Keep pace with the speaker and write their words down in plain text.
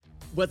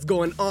What's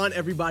going on,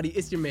 everybody?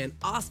 It's your man,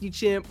 Oski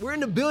Champ. We're in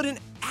the building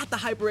at the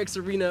HyperX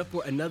Arena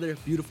for another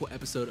beautiful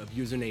episode of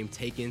Username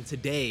Taken.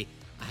 Today,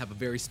 I have a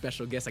very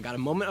special guest. I got a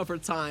moment of her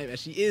time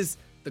as she is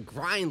the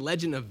grind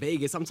legend of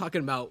Vegas. I'm talking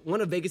about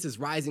one of Vegas's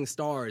rising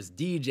stars,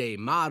 DJ,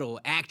 model,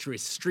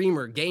 actress,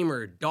 streamer,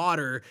 gamer,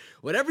 daughter,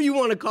 whatever you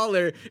want to call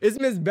her. It's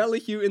Miss Bella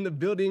Hue in the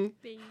building.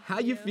 How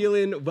you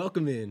feeling?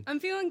 Welcome in. I'm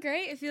feeling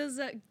great. It feels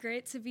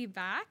great to be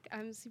back.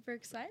 I'm super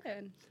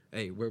excited.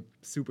 Hey, we're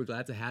super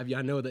glad to have you.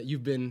 I know that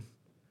you've been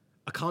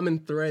a common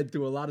thread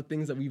through a lot of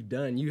things that we've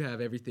done. You have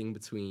everything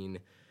between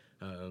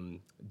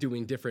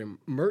doing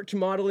different merch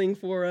modeling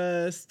for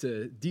us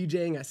to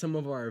DJing at some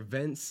of our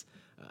events.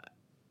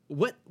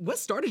 What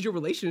started your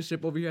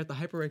relationship over here at the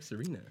HyperX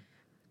Arena?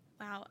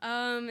 Wow.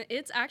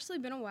 It's actually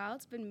been a while.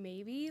 It's been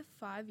maybe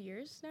 5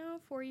 years now,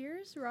 4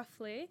 years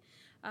roughly,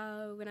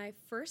 when I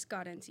first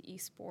got into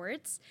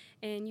esports,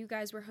 and you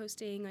guys were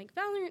hosting like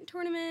Valorant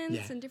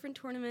tournaments and different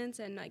tournaments,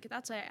 and like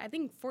that's why I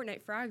think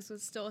Fortnite Frags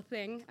was still a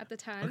thing at the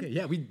time. Okay,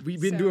 yeah,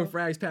 we've been doing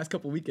Frags past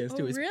couple weekends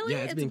too. Really?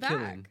 It's been back.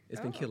 killing.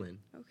 It's been killing.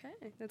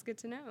 Okay, that's good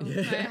to know.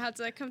 Yeah. I have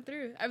to come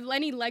through.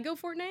 Any Lego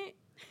Fortnite?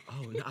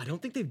 Oh, no, I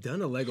don't think they've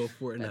done a Lego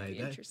Fortnite. That'd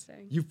be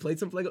interesting. You've played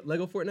some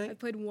Lego Fortnite? I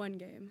played one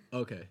game.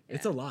 Okay. Yeah.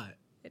 It's a lot.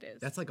 It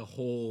is. That's like a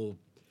whole...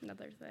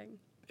 Another thing.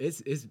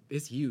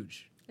 It's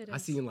huge. It is. I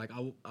seen like,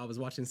 I was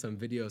watching some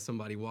video of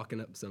somebody walking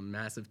up some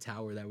massive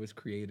tower that was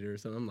created or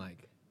something. I'm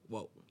like,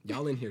 whoa,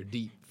 y'all in here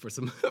deep for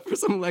some for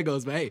some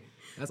Legos, but hey,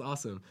 that's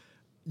awesome.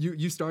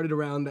 You started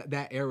around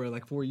that era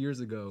like 4 years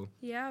ago.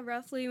 Yeah,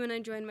 roughly when I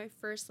joined my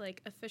first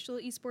like official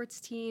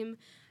esports team.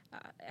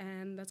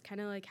 And that's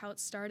kind of like how it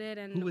started.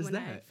 And Who was when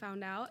that? I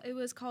found out, it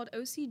was called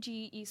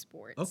OCG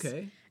Esports.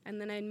 Okay. And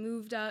then I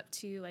moved up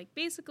to like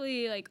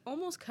basically like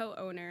almost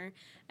co-owner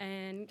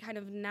and kind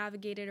of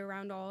navigated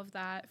around all of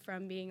that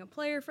from being a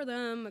player for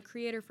them, a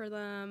creator for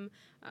them,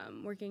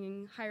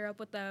 working higher up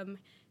with them,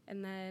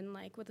 and then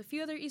like with a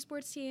few other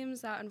esports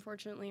teams that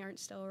unfortunately aren't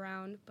still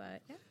around.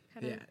 But yeah,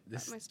 kind of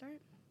got my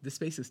start. This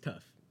space is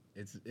tough.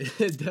 It's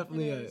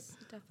definitely a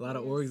lot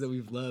of orgs that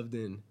we've loved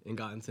and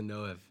gotten to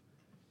know have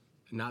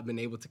not been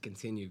able to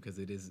continue because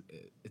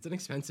it's an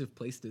expensive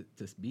place to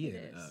be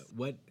in.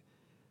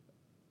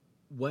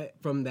 What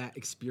from that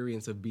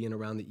experience of being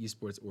around the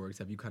esports orgs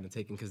have you kind of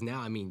taken? Because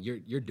now, I mean,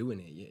 you're doing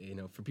it. You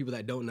know, for people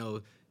that don't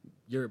know,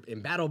 you're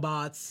in battle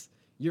bots,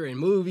 you're in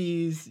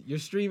movies, you're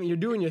streaming, you're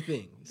doing your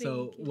thing.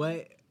 So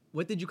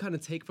what did you kind of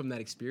take from that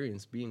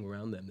experience being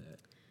around them?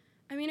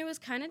 I mean, it was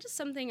kind of just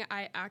something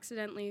I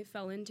accidentally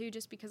fell into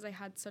just because I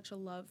had such a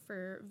love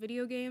for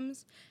video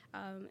games.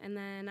 And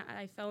then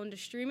I fell into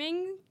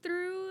streaming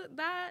through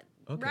that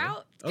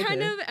route,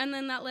 kind of. And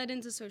then that led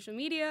into social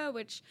media,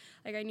 which,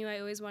 like, I knew I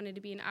always wanted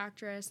to be an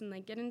actress and,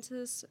 like, get into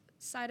this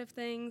side of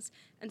things.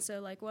 And so,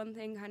 like, one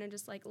thing kind of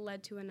just, like,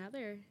 led to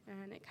another.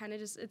 And it kind of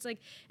just, it's, like,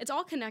 it's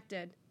all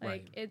connected.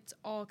 Like, it's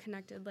all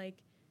connected.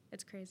 Like,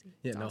 it's crazy.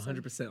 Yeah, it's no, awesome.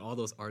 100%. All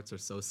those arts are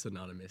so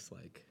synonymous,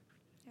 like...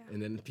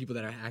 And then people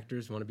that are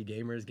actors want to be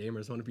gamers,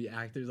 gamers want to be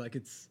actors. Like,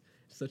 it's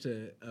such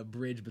a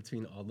bridge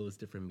between all those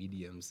different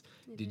mediums.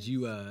 Did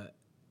you,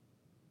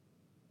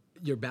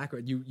 your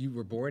background, you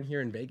were born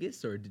here in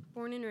Vegas?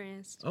 Born and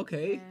raised.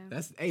 Okay.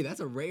 Yeah. That's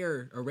a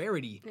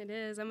rarity. It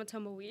is. I'm a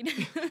tumbleweed.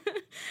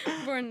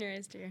 Born and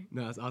raised here.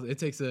 No, it's awesome. It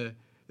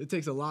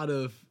takes a lot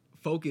of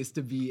focus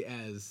to be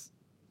as,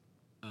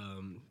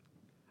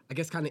 I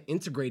guess, kind of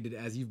integrated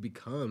as you've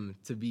become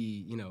to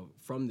be, you know,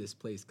 from this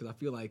place. Because I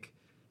feel like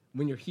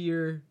when you're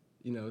here,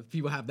 you know,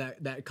 people have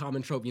that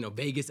common trope, you know,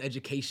 Vegas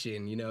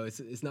education, you know,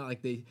 it's not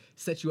like they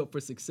set you up for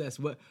success.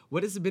 What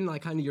has been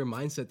like kind of your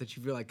mindset that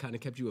you feel like kind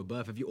of kept you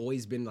above? Have you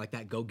always been like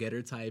that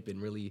go-getter type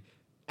and really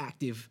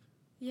active?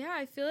 Yeah,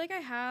 I feel like I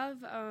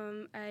have.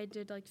 I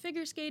did like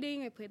figure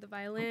skating. I played the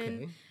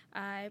violin. Okay.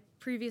 I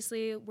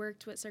previously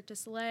worked with Cirque du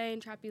Soleil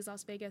and Trapeze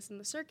Las Vegas in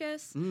the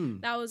circus.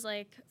 That was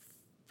like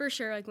for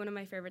sure, like, one of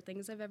my favorite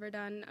things I've ever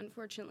done.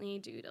 Unfortunately,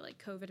 due to,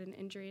 like, COVID and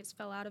injuries,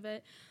 fell out of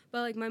it. But,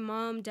 like, my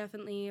mom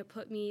definitely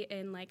put me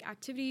in, like,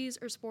 activities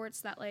or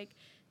sports that, like,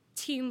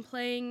 team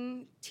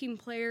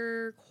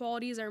player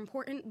qualities are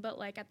important, but,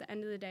 like, at the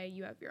end of the day,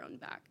 you have your own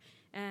back.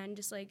 And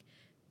just, like,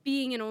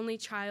 being an only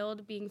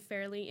child, being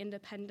fairly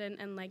independent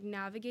and, like,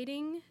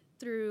 navigating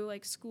through,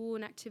 like, school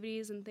and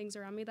activities and things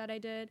around me that I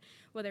did,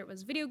 whether it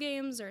was video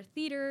games or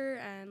theater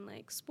and,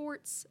 like,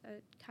 sports,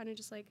 it kind of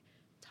just, like,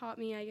 taught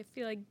me, I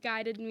feel like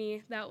guided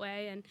me that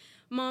way. And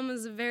mom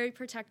was very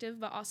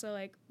protective, but also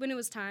like when it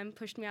was time,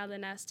 pushed me out of the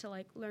nest to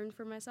like learn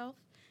for myself.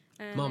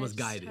 And Mom was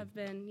guided. Have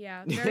been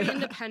very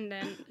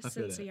independent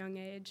since a young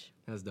age.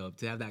 That's dope.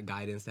 To have that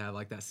guidance, to have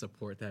like that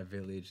support, that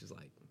village is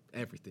like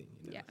everything.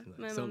 You know? Yeah, like,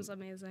 my mom's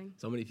amazing.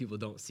 So many people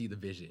don't see the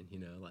vision, you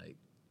know, like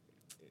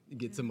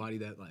get somebody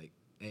that like,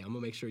 hey, I'm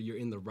gonna make sure you're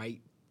in the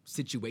right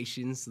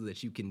situations so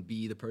that you can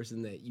be the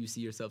person that you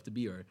see yourself to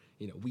be, or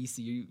you know, we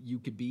see you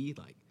could be.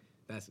 Like,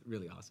 that's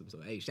really awesome. So,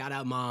 hey, shout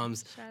out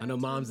moms. I know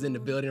mom's in the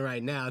building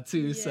right now,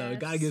 too, so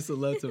gotta give some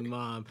love to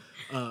mom.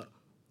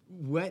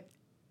 What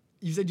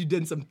you said you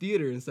did some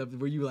theater and stuff.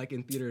 Were you like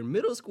in theater in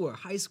middle school or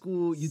high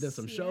school? You did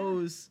some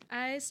shows?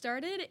 I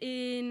started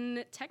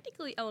in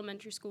technically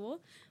elementary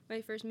school.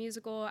 My first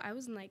musical, I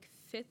was in like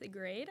 5th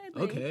grade, I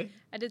think. Okay.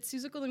 I did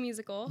Seussical the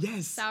musical.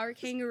 Yes. Sour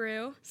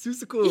Kangaroo.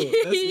 Seussical.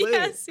 That's lit.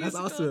 Yeah, That's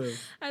awesome.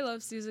 I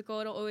love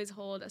Seussical. It'll always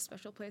hold a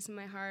special place in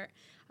my heart.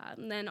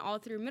 And then all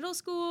through middle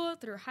school,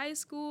 through high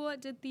school, I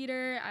did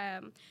theater.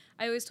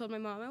 I always told my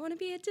mom, I want to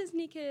be a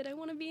Disney kid. I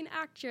want to be an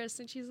actress.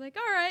 And she's like,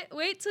 all right,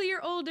 wait till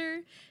you're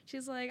older.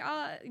 She's like,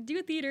 I'll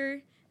do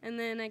theater. And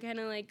then I kind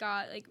of like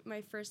got like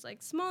my first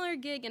like smaller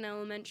gig in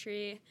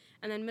elementary.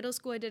 And then middle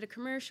school, I did a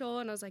commercial.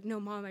 And I was like, no,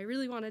 Mom, I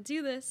really want to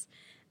do this.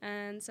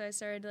 And so I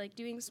started like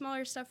doing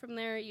smaller stuff from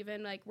there,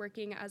 even like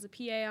working as a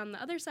PA on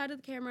the other side of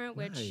the camera,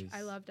 which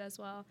I loved as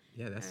well.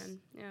 Yeah,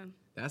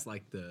 that's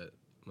like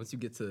once you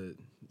get to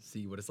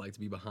see what it's like to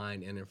be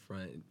behind and in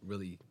front, it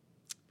really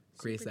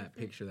creates that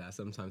picture that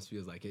sometimes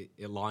feels like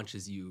it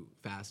launches you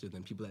faster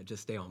than people that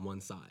just stay on one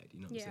side.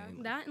 You know what I'm saying?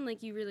 Yeah, that and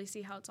like you really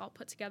see how it's all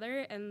put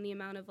together and the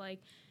amount of like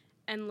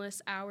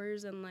endless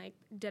hours and like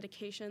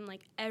dedication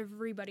like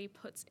everybody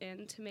puts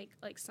in to make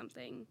like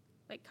something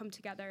like come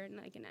together in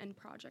like an end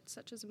project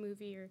such as a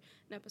movie or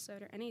an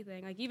episode or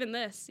anything. Like even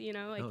this, you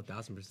know, like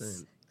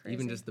 1,000%.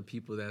 Even just the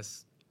people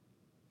that's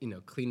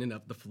cleaning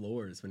up the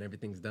floors when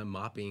everything's done,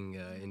 mopping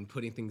and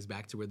putting things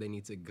back to where they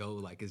need to go,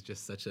 like it's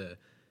just such a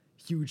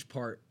huge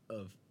part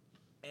of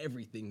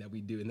everything that we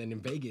do. And then in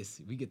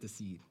Vegas, we get to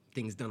see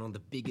things done on the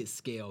biggest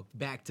scale,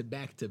 back to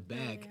back to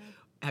back. Yeah.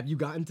 Have you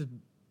gotten to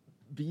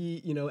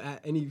be,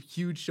 at any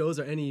huge shows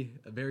or any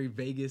very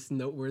Vegas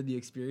noteworthy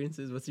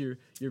experiences? What's your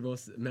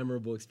most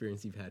memorable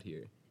experience you've had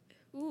here?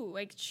 Ooh,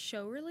 like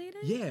show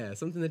related? Yeah,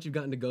 something that you've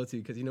gotten to go to,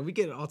 because we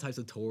get all types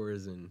of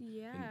tours and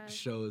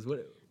shows.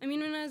 I mean,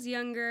 when I was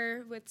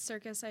younger with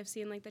circus, I've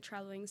seen like the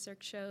traveling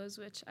circ shows,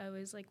 which I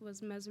always like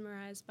was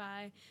mesmerized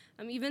by.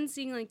 Even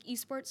seeing like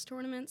esports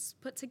tournaments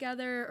put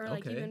together, or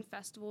like even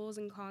festivals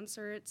and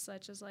concerts,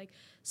 such as like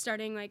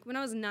starting like when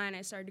I was 9,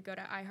 I started to go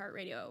to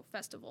iHeartRadio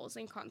festivals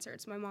and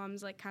concerts. My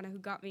mom's like kind of who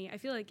got me, I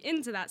feel like,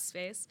 into that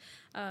space.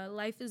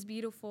 Life is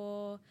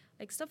Beautiful,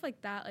 like stuff like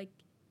that, like.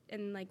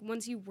 And, like,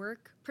 once you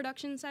work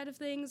production side of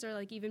things or,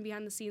 like, even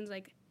behind the scenes,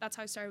 like, that's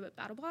how I started with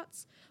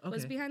BattleBots,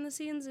 was behind the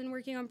scenes and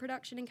working on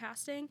production and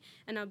casting.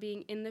 And now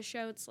being in the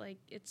show, it's, like,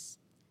 it's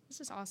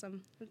just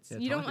awesome.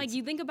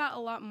 You think about a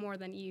lot more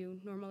than you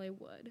normally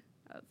would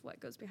of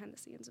what goes behind the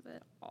scenes of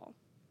it all.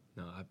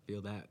 No, I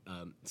feel that.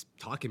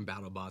 Talking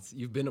BattleBots,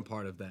 you've been a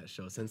part of that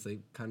show since they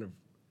kind of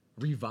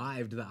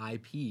revived the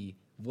IP.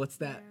 What's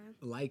that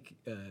like,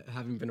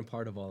 having been a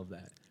part of all of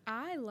that?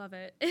 I love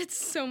it. It's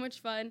so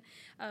much fun.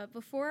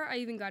 Before I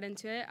even got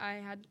into it, I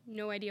had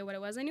no idea what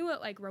it was. I knew what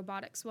like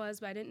robotics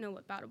was, but I didn't know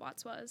what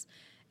BattleBots was.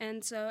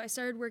 And so I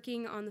started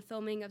working on the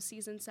filming of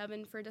season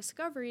 7 for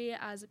Discovery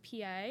as a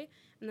PA.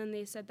 And then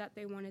they said that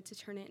they wanted to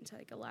turn it into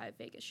like a live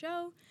Vegas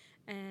show.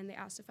 And they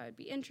asked if I would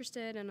be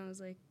interested. And I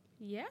was like,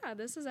 yeah,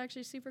 this is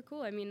actually super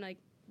cool. I mean, like,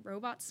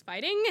 robots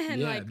fighting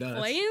and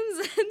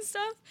planes and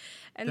stuff,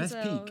 and that's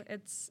so peak.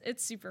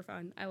 It's super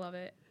fun. I love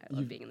it. I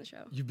love being in the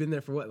show. You've been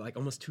there for what, like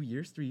almost 2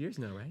 years, 3 years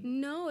now, right?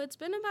 No, it's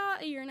been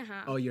about a year and a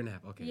half. Oh, a year and a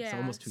half. Okay, yeah. So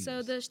almost 2 years.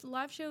 So the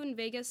live show in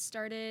Vegas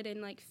started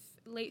in like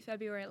late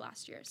February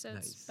last year. So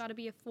it's about to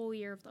be a full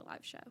year of the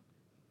live show.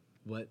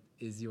 What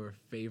is your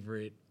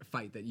favorite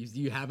fight do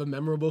you have a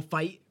memorable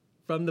fight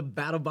from the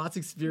BattleBots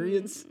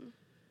experience?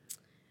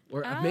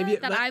 Or maybe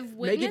I've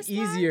witnessed make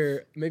it easier.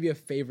 Live? Maybe a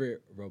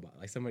favorite robot,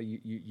 like somebody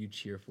you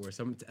cheer for,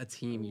 a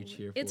team you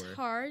cheer for. It's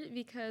hard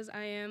because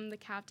I am the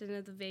captain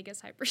of the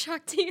Vegas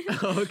Hypershock team.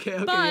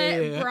 Okay.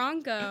 But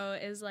Bronco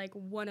is like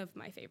one of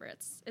my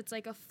favorites. It's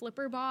like a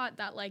flipper bot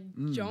that like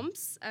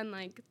jumps and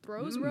like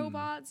throws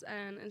robots,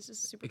 and it's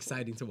just super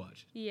exciting to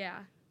watch. Yeah.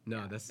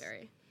 No, that's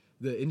very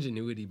the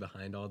ingenuity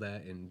behind all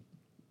that, and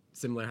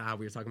similar to how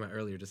we were talking about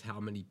earlier, just how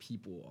many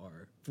people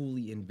are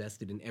fully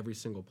invested in every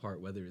single part,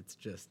 whether it's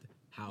just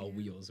how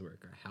wheels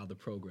work or how the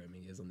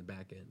programming is on the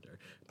back end or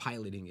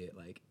piloting it.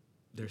 Like,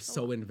 they're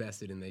so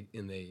invested and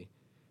they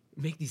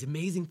make these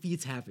amazing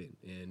feats happen.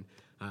 And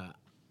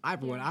I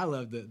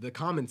love the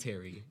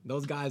commentary.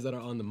 Those guys that are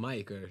on the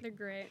mic they're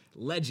great.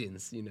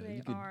 Legends. You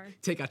could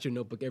take out your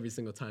notebook every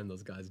single time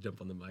those guys jump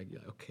on the mic.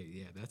 You're like, okay,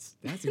 yeah, that's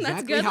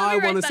exactly how I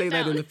want to say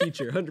that in the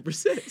future,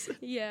 100%.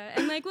 Yeah,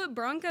 and like with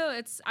Bronco,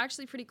 it's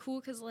actually pretty cool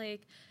because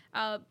like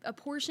a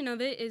portion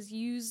of it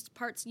is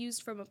parts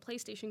used from a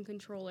PlayStation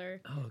controller.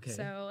 Oh, okay.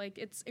 So like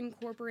it's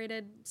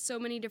incorporated so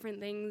many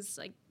different things.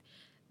 Like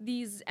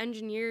these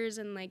engineers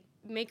and like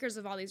makers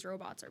of all these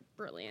robots are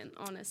brilliant.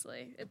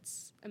 Honestly,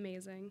 it's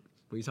amazing.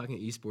 When you're talking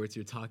esports,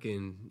 you're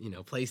talking,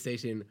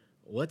 PlayStation.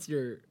 What's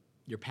your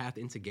path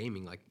into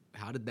gaming? Like,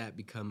 how did that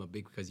become a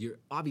big? Because you're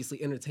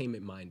obviously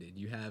entertainment minded.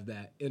 You have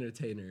that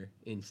entertainer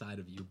inside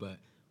of you. But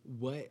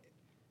what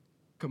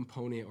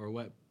component or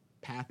what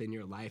path in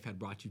your life had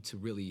brought you to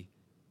really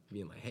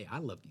being like, hey, I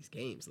love these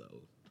games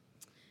though?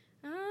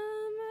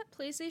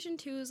 PlayStation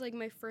 2 is like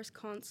my first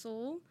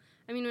console.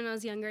 I mean, when I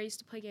was younger, I used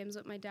to play games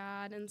with my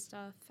dad and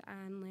stuff,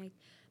 and like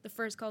the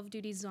first Call of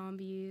Duty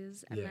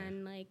Zombies, and Yeah.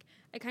 then like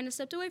I kind of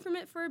stepped away from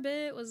it for a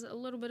bit. Was a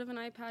little bit of an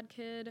iPad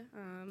kid.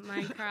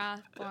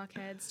 Minecraft,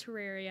 Blockheads,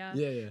 Terraria.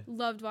 Yeah.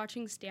 Loved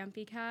watching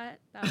Stampy Cat.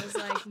 That was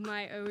like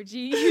my OG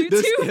The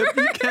YouTuber.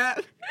 Stampy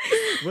Cat.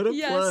 What a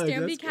Yeah, plug.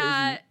 Stampy That's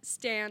Cat,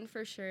 Stan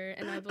for sure,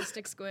 and Eyeball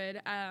Stick Squid.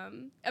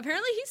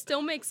 Apparently he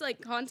still makes like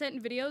content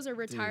and videos, or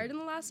retired in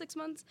the last 6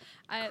 months.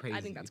 I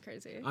Crazy. think that's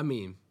crazy. I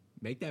mean,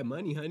 make that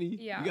money, honey.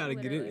 Yeah, you gotta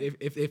literally.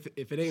 get it.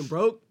 If it ain't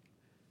broke,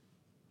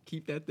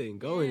 keep that thing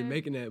going and Yeah.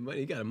 making that money.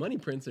 You got a money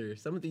printer.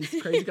 Some of these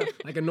crazy guys,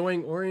 like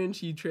Annoying Orange,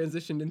 he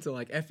transitioned into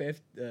like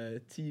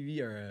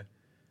TV or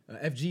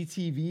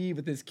FGTV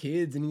with his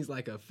kids, and he's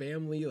like a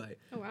family. Like,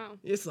 Oh wow.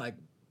 it's like,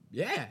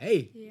 yeah,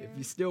 hey, Yeah. if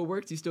you still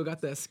works, you still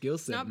got that skill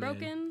set. not man.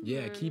 broken,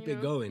 Yeah, then, keep you it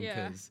know, going,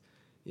 yeah. because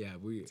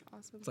it's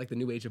Awesome. like the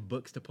new age of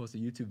books to post a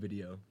YouTube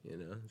video. It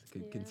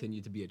could Yeah.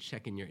 continue to be a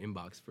check in your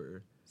inbox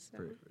for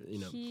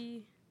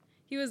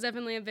He was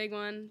definitely a big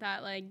one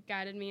that like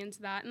guided me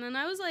into that. And then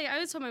I was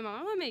told my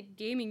mom I want to make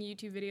gaming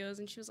YouTube videos,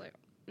 and she was like,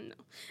 no,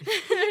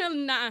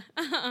 nah.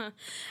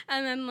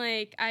 And then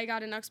like I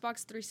got an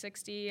Xbox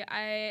 360.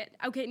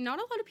 Not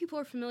a lot of people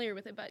are familiar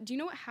with it, but do you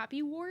know what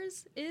Happy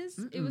Wars is?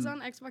 It was on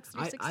Xbox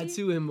 360. I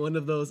too am one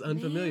of those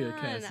unfamiliar Man,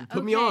 cats.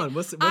 Put me on.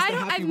 What's the Happy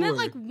I've Wars? met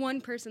like one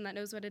person that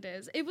knows what it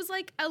is. It was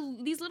like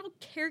these little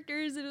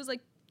characters. It was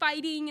like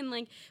fighting and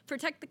like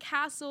protect the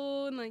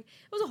castle, and like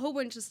it was a whole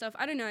bunch of stuff.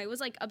 I don't know. I was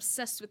like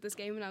obsessed with this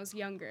game when I was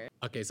younger.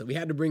 Okay, so we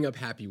had to bring up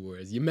Happy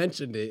Wars. You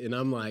mentioned it, and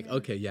I'm like,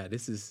 okay, yeah,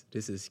 this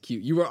is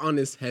cute. You were on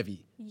this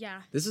heavy.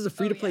 Yeah. This is a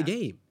free to play yeah.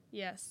 game.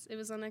 Yes, it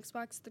was on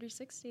Xbox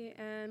 360,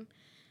 and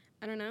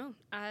I don't know.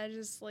 I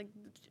just like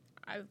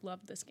I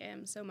loved this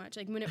game so much.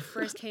 Like when it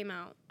first came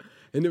out.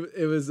 And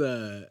it was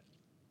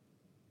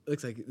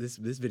looks like this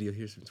video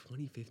here is from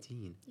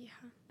 2015. Yeah,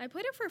 I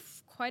played it for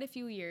quite a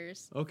few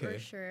years. Okay. For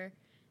sure.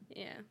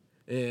 Yeah.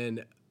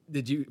 And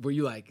were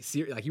you like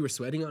serious? Like you were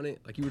sweating on it?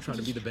 Like you were trying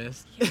to be the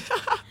best?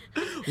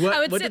 I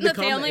would sit did in the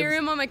comment- family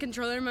room on my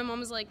controller, and my mom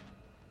was like,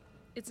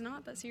 "It's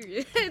not that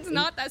serious. It's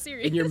not that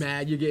serious." And you're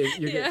mad. You're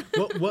getting. Yeah.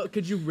 What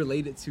could you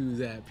relate it to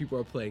that people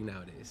are playing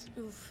nowadays?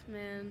 Oof,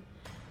 man.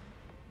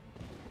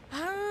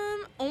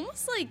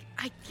 Almost like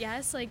I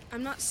guess like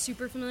I'm not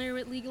super familiar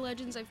with League of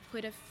Legends. I've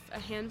played a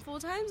handful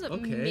of times, but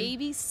Okay.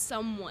 maybe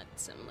somewhat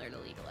similar to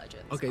League of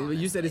Legends. Okay, well,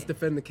 you said it's honestly.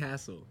 defend the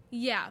castle.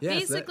 Yeah,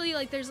 Yes, basically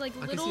like there's like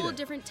I can see little that.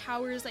 different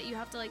towers that you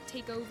have to like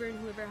take over, and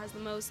whoever has the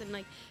most and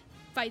like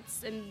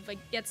fights and like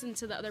gets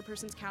into the other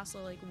person's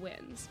castle like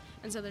wins.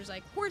 And so there's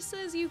like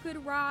horses you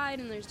could ride,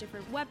 and there's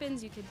different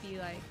weapons. You could be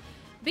like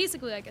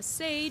basically like a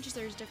sage.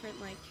 There's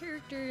different like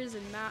characters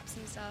and maps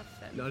and stuff.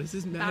 And No, this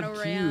is mad battle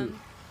cute. ram.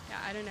 Yeah,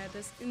 I don't know.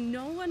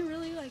 No one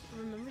really like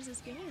remembers this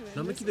game. And And I'm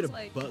gonna this keep it is, a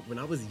like, buck. When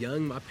I was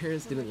young, my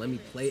parents one of didn't my let me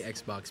play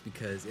favorites. Xbox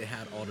because it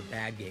had all the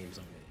bad games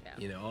on it. Yeah.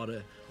 You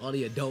know, all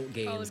the adult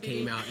games Duty.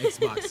 came out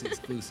Xbox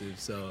exclusive.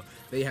 So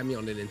they had me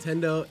on the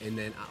Nintendo, and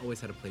then I always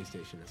had a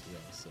PlayStation as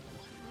well. So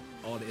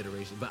all the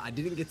iterations, but I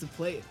didn't get to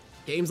play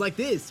games like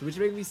this, which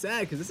made me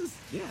sad because this is,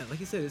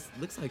 like you said, it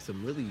looks like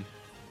some really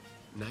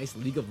nice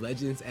League of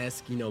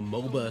Legends-esque, MOBA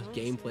Almost,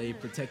 gameplay. yeah.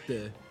 Protect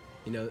the,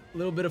 a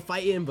little bit of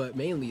fighting, but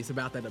mainly it's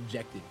about that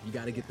objective. You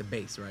got to get the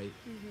base, right?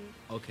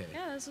 Okay.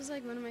 Yeah, this was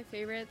like one of my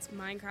favorites.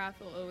 Minecraft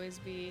will always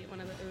be one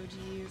of the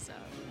OGs.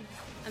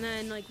 And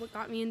then like what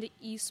got me into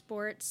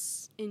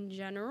esports in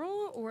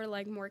general, or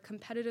like more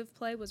competitive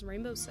play, was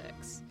Rainbow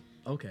Six.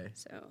 Okay.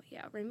 So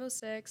yeah, Rainbow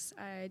Six.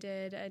 I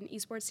did an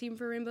esports team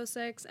for Rainbow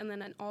Six, and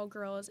then an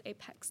all-girls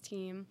Apex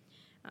team.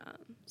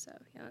 So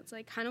yeah, that's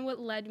like kind of what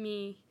led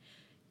me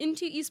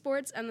into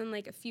esports. And then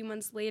like a few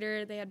months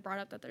later, they had brought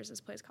up that there's this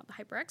place called the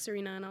HyperX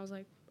Arena, and I was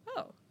like,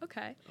 oh,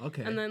 okay.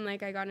 Okay. And then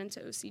like I got into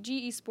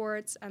OCG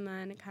esports, and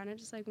then it kind of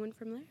just like went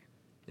from there.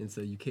 And so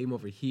you came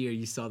over here,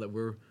 you saw that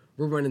we're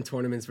running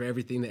tournaments for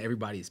everything that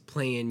everybody's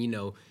playing.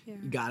 You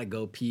gotta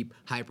go peep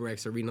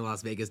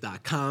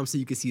HyperXArenaLasVegas.com so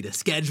you can see the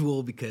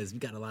schedule, because we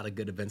got a lot of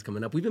good events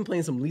coming up. We've been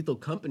playing some Lethal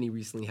Company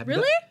recently.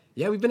 Really?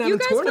 Yeah, we've been You having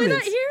guys play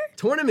tournaments. that here?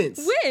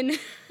 Tournaments. When?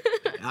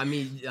 I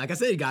mean, like I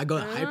said, you gotta go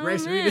to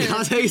HyperX man.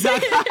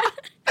 Arena.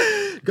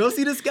 Go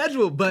see the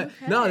schedule. But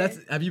no, Okay.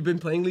 have you been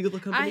playing Lethal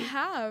Company? I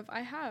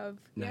have.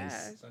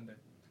 Nice. Sunday.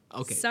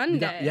 Okay.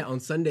 Sunday. On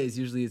Sundays,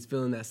 usually it's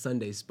filling that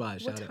Sunday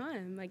spot. Yeah. What Shout out.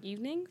 time? Like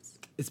evenings?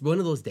 It's one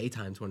of those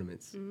daytime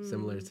tournaments,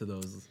 similar to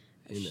those.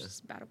 It's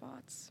just battle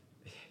bots.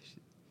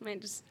 Might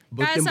just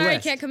Booked guys, and sorry, I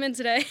blessed. can't come in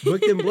today.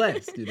 Booked and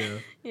blessed,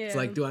 It's Yeah.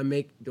 like, do I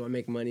make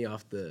money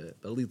off the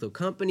Lethal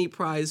Company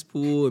prize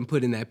pool and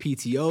put in that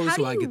PTO How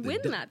so do I you get the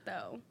win that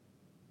though?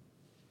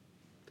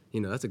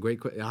 That's a great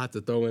question. I'll have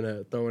to throw in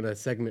a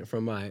segment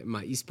from my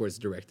esports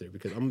director,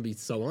 because I'm gonna be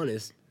so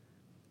honest.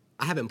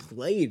 I haven't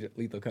played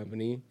Lethal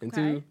Company, and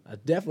Okay. two, I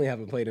definitely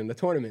haven't played in the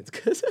tournaments,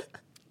 because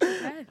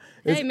Okay.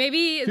 Hey,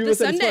 maybe people this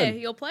said it's Sunday fun.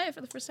 you'll play it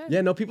for the first time. yeah,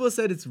 no, people have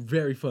said it's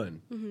very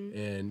fun, Mm-hmm.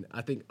 and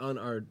I think on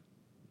our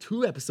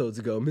 2 episodes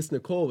ago, Miss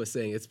Nicole was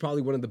saying it's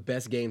probably one of the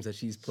best games that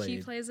she's played.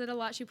 She plays it a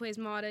lot. She plays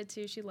modded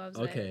too. She loves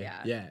it. Okay,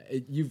 Yeah.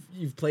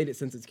 You've played it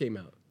since it came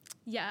out.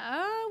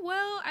 Yeah,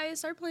 well, I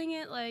started playing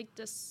it like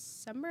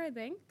December, I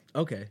think,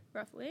 Okay.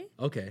 roughly.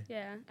 Okay.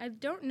 Yeah, I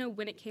don't know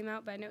when it came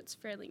out, but I know it's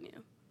fairly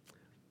new.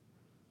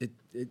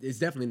 It's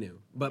definitely new.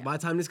 But Yeah. by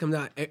the time this comes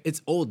out,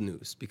 it's old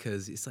news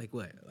because it's like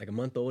what? Like a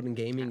month old in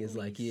gaming At is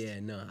like, least. yeah,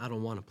 no, I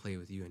don't want to play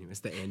with you anymore. It's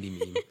the Andy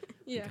meme.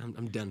 Yeah. Like,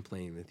 I'm done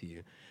playing with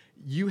you.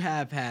 You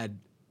have had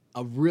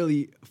a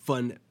really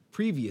fun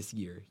previous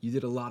year. You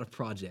did a lot of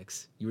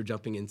projects. You were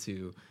jumping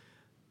into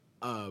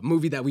a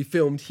movie that we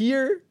filmed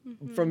here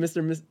from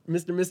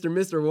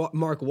Mr.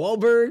 Mark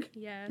Wahlberg.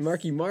 Yes.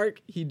 Marky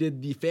Mark. He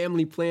did The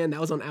Family Plan.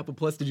 That was on Apple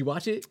Plus. Did you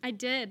watch it? I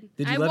did.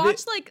 Did you I love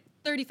watched it? like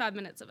 35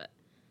 minutes of it.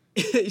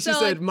 She So,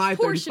 said like, my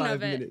portion 35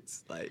 of it.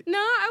 minutes. Like, No,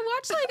 I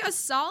watched like a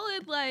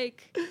solid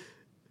like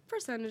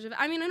percentage of it.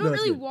 I mean, I No, don't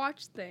that's really good.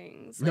 watch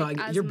things. no, Like,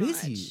 as you're much,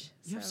 busy.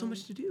 You have so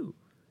much to do.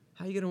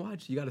 How you gonna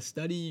watch? You gotta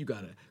study. You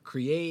gotta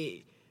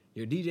create.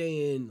 You're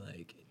DJing.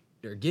 Like,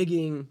 you're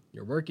gigging.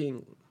 You're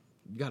working.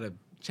 You gotta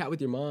chat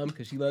with your mom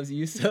because she loves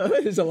you. So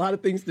there's a lot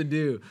of things to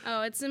do.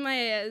 Oh, it's in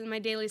my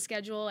daily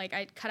schedule. Like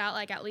I cut out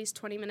like at least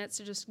 20 minutes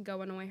to just go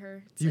annoy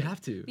her. It's You like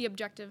have to. the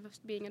objective of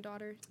being a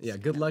daughter. It's Yeah.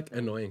 kind Good of luck thing.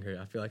 annoying her.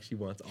 I feel like she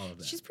wants all of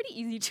that. She's pretty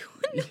easy to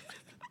annoy.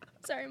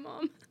 Sorry,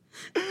 Mom.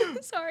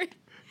 Sorry.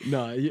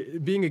 No,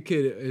 being a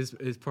kid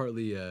is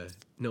partly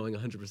knowing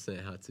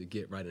 100% how to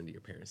get right under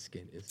your parents'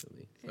 skin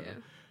instantly. So,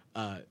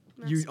 you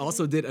Masculine.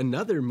 also did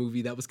another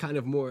movie that was kind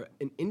of more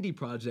an indie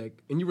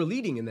project, and you were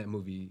leading in that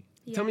movie.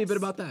 Tell me a bit Yes.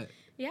 about that.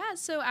 Yeah,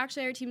 so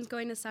actually our team's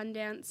going to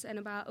Sundance in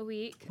about a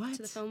week What?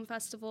 to the film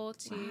festival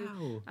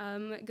to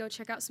Wow. go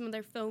check out some of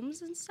their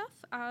films and stuff.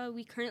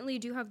 We currently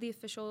do have the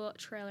official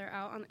trailer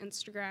out on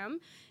Instagram,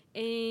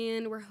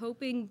 and we're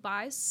hoping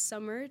by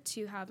summer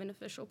to have an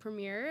official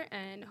premiere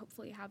and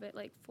hopefully have it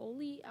like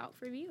fully out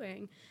for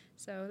viewing.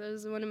 So that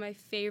was one of my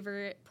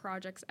favorite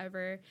projects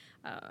ever.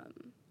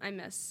 I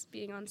miss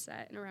being on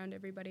set and around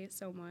everybody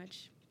so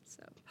much.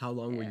 So How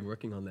long were yeah. you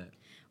working on that?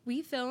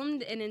 we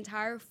filmed an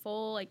entire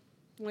full like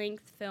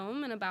length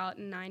film in about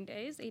 8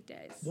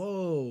 days.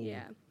 Whoa.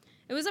 Yeah.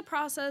 It was a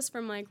process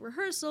from like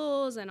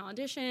rehearsals and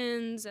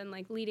auditions and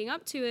like leading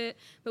up to it,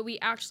 but we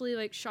actually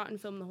like shot and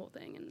filmed the whole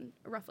thing in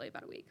roughly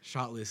about a week.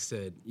 Shotlist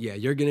said, yeah,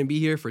 you're going to be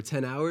here for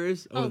 10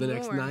 hours over the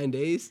next more. 9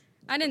 days.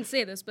 I didn't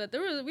say this, but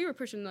we were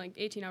pushing like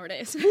 18-hour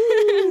days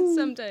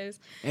some days.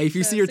 Hey, if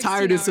you So see you're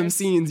tired 16 of some hours.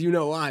 scenes, you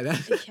know why.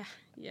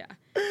 Yeah.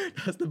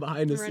 That's the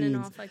behind the Running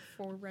scenes. off like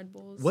 4 Red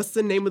Bulls. What's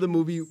the name of the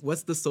movie?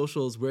 What's the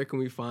socials? Where can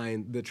we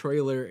find the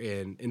trailer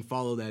and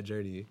follow that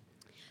journey?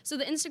 So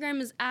the Instagram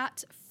is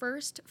at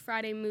First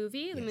Friday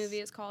Movie. The Yes. movie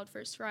is called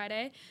First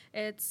Friday.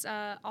 It's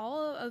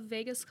all of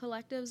Vegas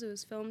collectives. It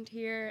was filmed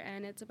here,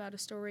 and it's about a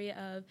story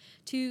of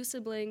 2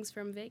 siblings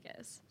from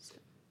Vegas. So,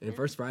 And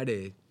First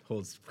Friday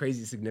holds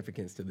crazy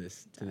significance to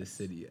this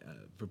city.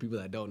 For people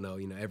that don't know,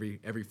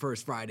 every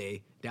First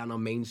Friday down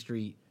on Main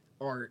Street,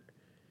 art,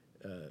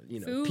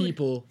 Food.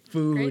 people,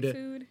 food. Great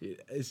food.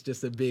 It's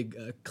just a big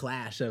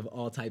clash of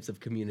all types of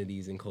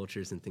communities and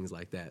cultures and things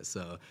like that.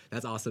 So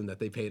that's awesome that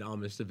they paid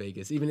homage to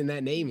Vegas, even in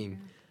that naming.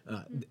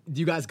 Do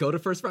you guys go to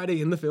First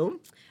Friday in the film?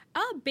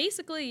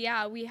 Basically,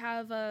 yeah. We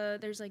have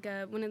there's like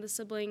one of the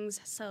siblings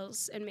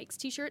sells and makes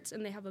T-shirts,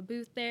 and they have a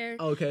booth there.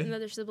 Oh, okay.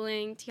 Another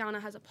sibling,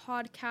 Tiana, has a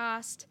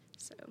podcast.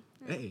 So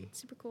Hey. it's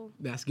super cool.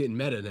 That's getting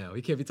meta now.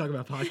 We can't be talking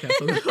about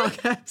podcasts on the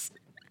podcast.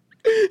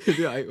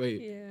 Like,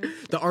 wait. Yeah.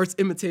 The art's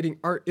imitating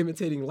art,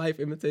 imitating life,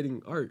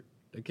 imitating art.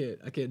 I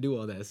can't do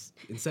all that. It's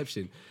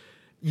Inception.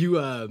 You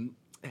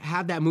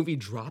have that movie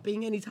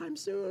dropping anytime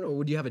soon, or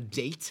would you have a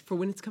date for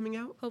when it's coming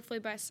out? Hopefully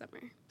by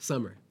summer.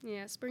 Summer.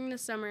 Yeah, spring to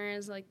summer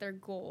is like their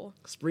goal.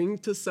 Spring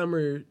to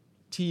summer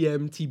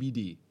TM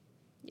TBD.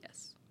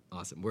 Yes.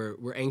 Awesome.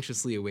 We're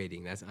anxiously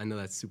awaiting. I know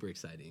that's super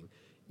exciting.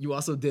 You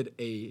also did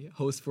a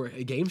host for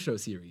a game show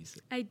series.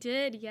 I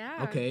did,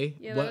 yeah. Okay.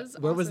 Yeah, What- that was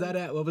where was awesome.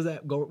 that at?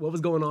 What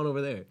was going on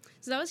over there?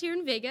 So that was here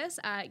in Vegas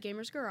at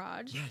Gamers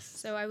Garage. Yes.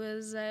 So I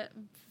was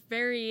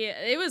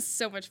it was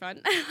so much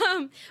fun.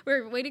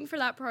 We're waiting for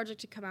that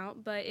project to come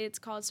out, but it's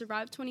called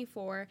Survive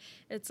 24.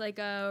 It's like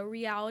a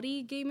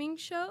reality gaming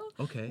show.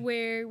 Okay.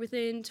 Where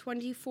within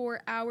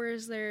 24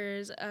 hours,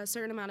 there's a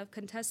certain amount of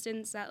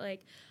contestants that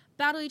like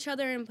battle each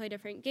other and play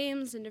different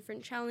games and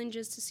different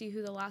challenges to see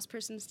who the last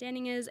person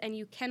standing is, and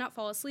you cannot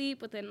fall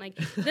asleep within like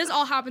this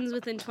all happens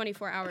within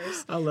 24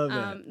 hours. I love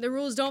that. The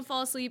rules don't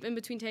fall asleep in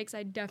between takes.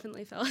 I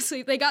definitely fell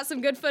asleep. They got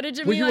some good footage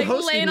of Well, me you were like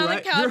hosting, laying on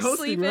right? the You're couch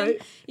hosting, sleeping.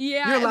 right?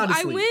 Yeah, You're allowed to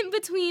I sleep. went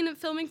between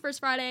filming First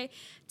Friday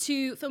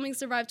to filming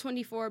Survive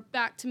 24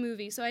 back to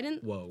movie, so I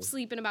didn't Whoa.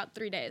 sleep in about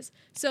 3 days.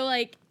 So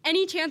like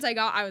any chance I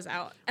got, I was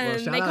out, Well,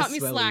 and shout they out caught me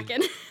Swelly.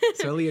 slacking.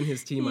 Swelly and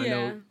his team, I Yeah.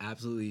 know,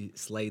 absolutely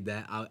slayed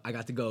that. I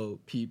got to go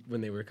peep when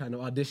they were kind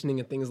of auditioning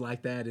and things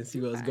like that and see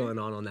what was Okay. going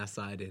on that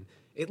side. And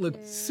it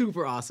looked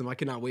super awesome. I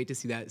cannot wait to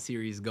see that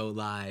series go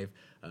live.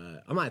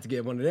 I might have to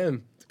get one of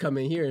them to come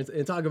in here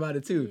and talk about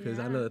it too, because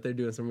I know Yeah. that they're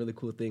doing some really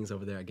cool things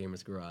over there at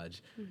Gamers Garage.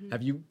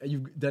 Have you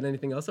done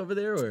anything else over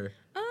there, or?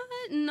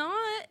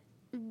 Not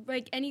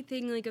like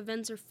anything like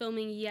events or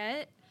filming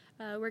yet.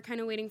 We're kind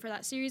of waiting for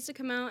that series to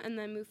come out and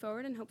then move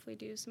forward and hopefully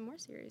do some more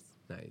series.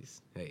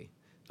 Nice. Hey,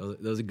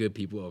 Those are good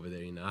people over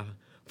there. I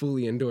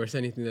fully endorse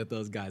anything that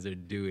those guys are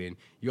doing.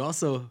 You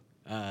also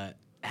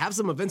have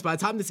some events. By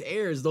the time this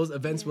airs, those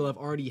events will have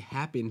already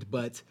happened.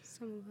 But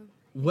Some of them.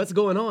 what's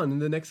going on in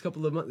the next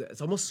couple of months?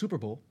 It's almost Super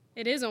Bowl.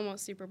 It is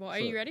almost Super Bowl. Are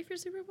you ready for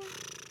Super Bowl?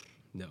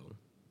 No.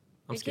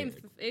 I'm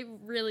scared. It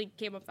really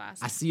came up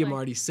fast. I see them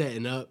already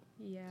setting up.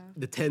 Yeah.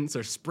 The tents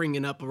are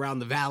springing up around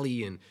the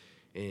valley,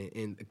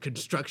 and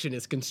construction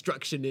is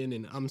constructioning,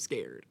 and I'm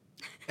scared.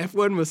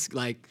 F1 was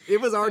like,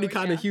 it was already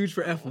kind of huge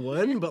for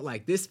F1, but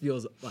like this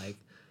feels like,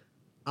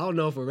 I don't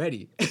know if we're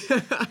ready.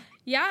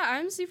 Yeah,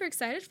 I'm super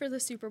excited for the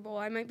Super Bowl.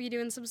 I might be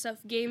doing some stuff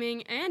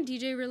gaming and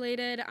DJ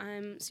related.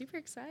 I'm super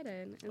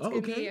excited. It's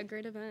going to be a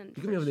great event.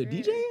 You going to be over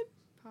there DJing?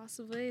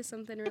 Possibly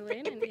something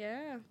related,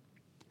 yeah.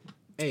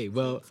 Hey,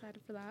 well, I'm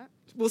excited for that.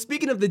 Well,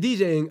 speaking of the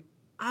DJing,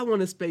 I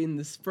want to spend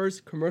this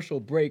first commercial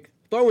break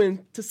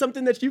throwing to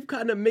something that you've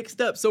kind of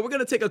mixed up. So we're going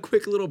to take a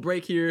quick little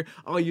break here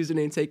on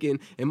Username Taken,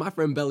 and my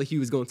friend Bella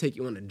Hue is going to take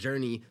you on a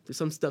journey through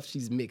some stuff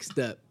she's mixed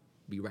up.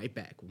 Be right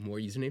back with more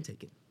Username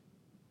Taken.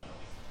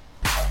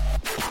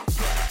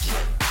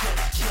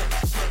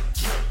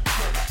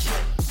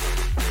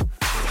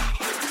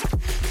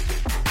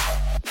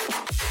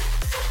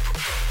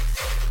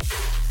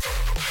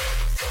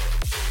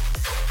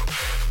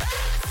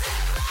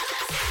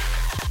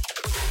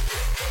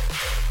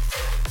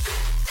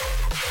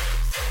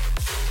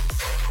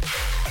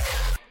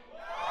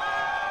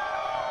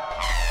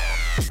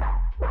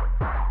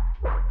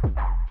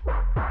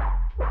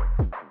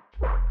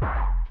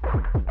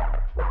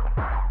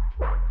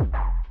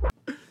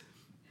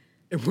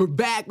 And we're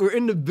back. We're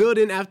in the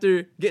building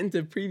after getting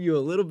to preview a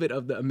little bit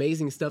of the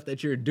amazing stuff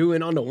that you're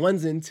doing on the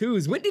ones and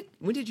twos. When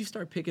did you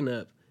start picking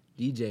up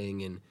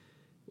DJing, and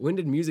when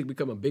did music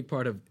become a big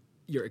part of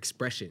your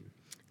expression?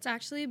 It's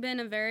actually been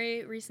a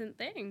very recent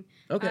thing.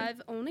 Okay.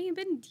 I've only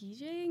been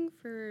DJing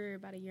for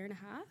about a year and a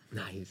half.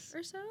 Nice.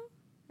 Or so,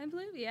 I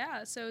believe.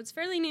 Yeah, so it's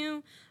fairly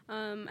new.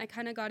 I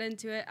kind of got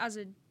into it as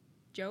a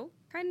joke,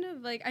 kind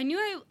of. Like, I knew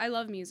I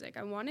love music.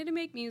 I wanted to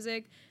make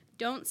music.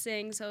 Don't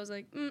sing, so I was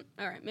like,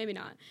 all right, maybe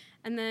not.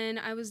 And then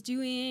I was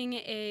doing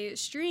a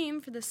stream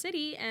for the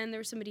city, and there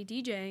was somebody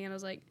DJing, and I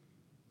was like,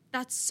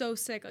 that's so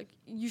sick. Like,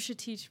 you should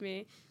teach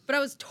me. But I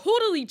was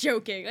totally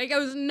joking. Like, I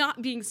was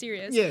not being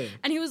serious. Yeah.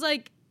 And he was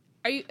like,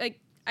 are you, like,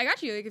 I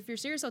got you. Like, if you're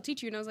serious, I'll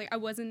teach you. And I was like, I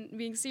wasn't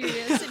being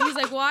serious. And he's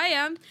like, well, I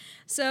am.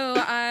 So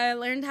I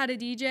learned how to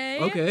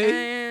DJ.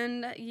 Okay.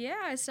 And,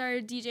 yeah, I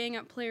started DJing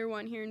at Player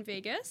One here in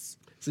Vegas.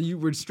 So you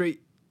were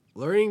straight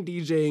learning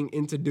DJing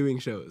into doing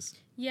shows.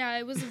 Yeah,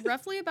 it was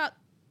roughly about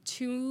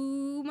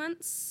 2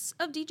 months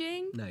of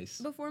DJing.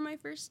 Nice. Before my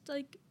first,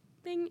 like,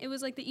 thing. It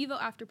was, like, the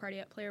Evo after party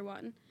at Player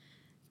One.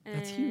 And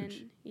that's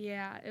huge.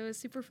 Yeah, it was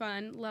super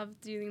fun. Loved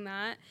doing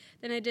that.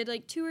 Then I did,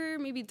 like, 2 or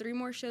maybe 3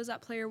 more shows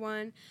at Player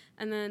One.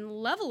 And then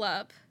Level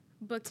Up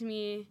booked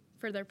me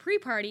for their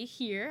pre-party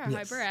here at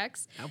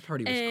HyperX. That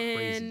party was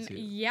crazy, too.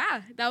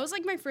 Yeah, that was,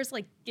 like, my first,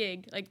 like,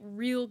 gig, like,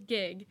 real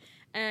gig.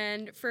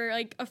 And for,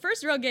 like, a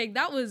first real gig,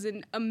 that was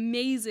an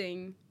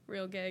amazing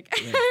real gig.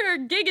 Yeah. Or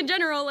gig in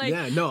general. Like,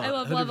 yeah, no, I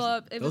love 100%. Level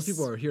Up. Those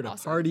people are here to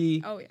awesome.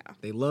 party. Oh, yeah.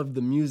 They love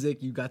the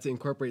music. You got to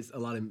incorporate a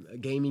lot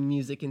of gaming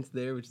music into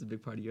there, which is a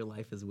big part of your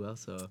life as well.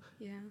 So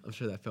Yeah. I'm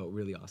sure that felt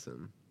really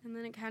awesome. And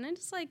then it kind of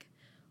just, like,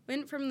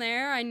 went from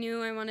there. I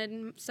knew I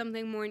wanted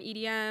something more in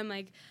EDM.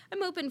 Like,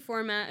 I'm open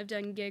format. I've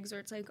done gigs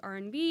where it's, like,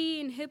 R&B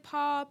and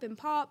hip-hop and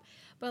pop.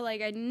 But,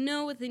 like, I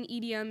know within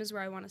EDM is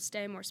where I want to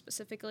stay more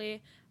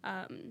specifically.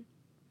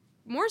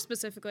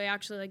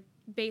 Actually, like,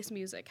 bass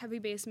music, heavy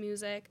bass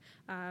music,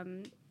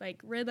 like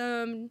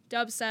rhythm,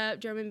 dubstep,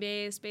 drum and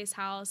bass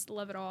house,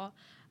 love it all.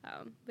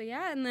 But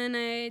yeah, and then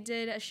I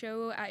did a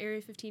show at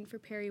Area 15 for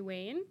Perry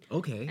Wayne.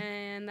 Okay.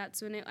 And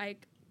that's when it,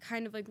 like,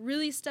 kind of, like,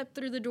 really stepped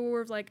through the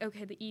door of, like,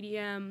 okay, the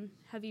EDM,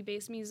 heavy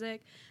bass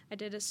music. I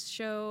did a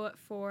show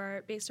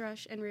for Bass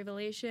Rush and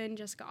Revelation,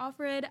 Jessica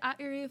Offred, at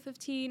Area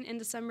 15 in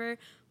December,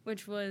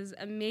 which was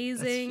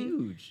amazing. That's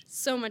huge.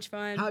 So much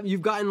fun.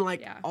 You've gotten,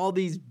 like, all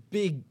these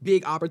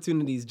big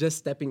opportunities just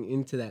stepping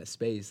into that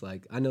space.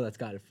 Like, I know that's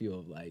got to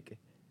feel like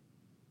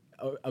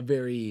a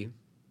very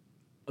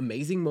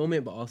amazing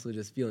moment, but also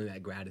just feeling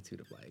that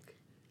gratitude of, like...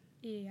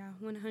 Yeah,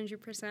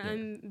 100%. Yeah.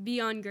 I'm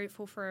beyond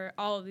grateful for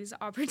all of these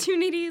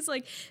opportunities.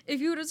 Like, if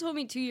you would have told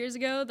me 2 years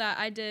ago that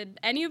I did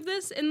any of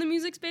this in the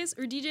music space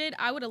or DJ'd,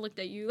 I would have looked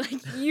at you like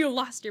you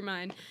lost your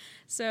mind.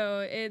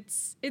 So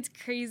it's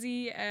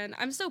crazy, and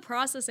I'm still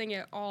processing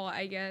it all,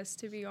 I guess,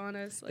 to be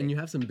honest. Like, and you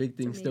have some big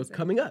things still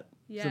coming up.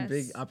 Yes. Some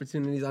big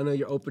opportunities. I know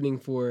you're opening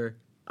for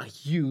a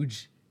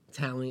huge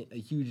talent, a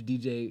huge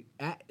DJ.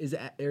 Is it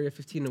at Area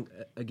 15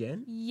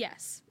 again?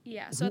 Yes.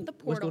 Yeah, so at the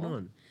Portal. What's going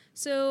on?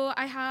 So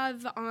I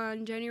have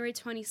on January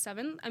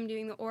 27th, I'm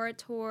doing the Aura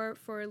Tour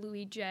for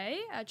Louis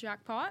J at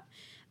Jackpot.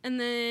 And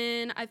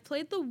then I've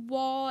played the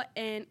wall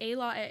and a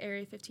lot at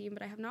Area 15,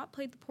 but I have not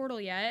played the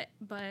portal yet.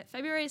 But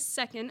February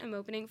 2nd, I'm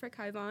opening for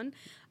Kaivon.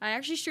 I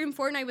actually streamed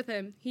Fortnite with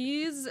him.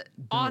 He's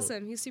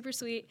awesome. He's super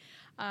sweet.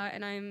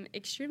 And I'm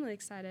extremely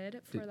excited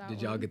for that one.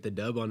 Did y'all get the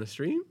dub on the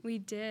stream? We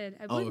did.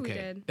 I believe we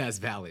did. That's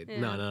valid. Yeah.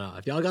 No.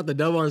 If y'all got the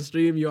dub on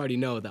stream, you already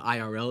know the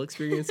IRL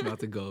experience about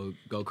to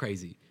go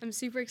crazy. I'm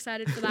super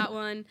excited for that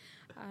one.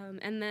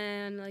 And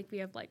then we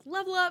have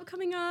Level Up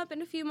coming up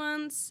in a few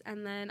months,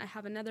 and then I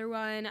have another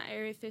one at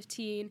Area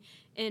 15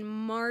 in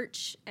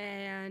March,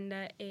 and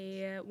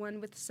a one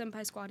with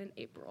Senpai Squad in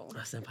April.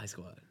 Senpai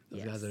Squad.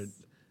 Those Yes.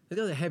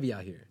 guys are heavy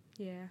out here.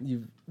 Yeah.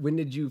 When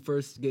did you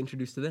first get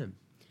introduced to them?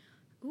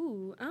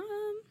 Ooh, I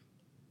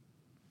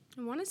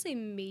want to say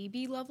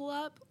maybe Level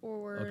Up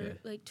or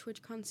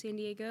TwitchCon San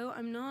Diego.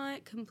 I'm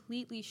not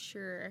completely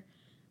sure,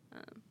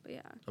 but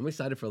yeah. I'm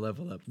excited for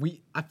Level Up.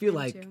 I feel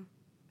like too.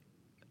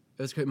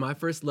 it was great. My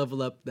first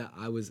Level Up that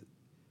I was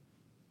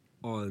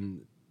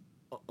on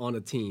a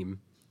team.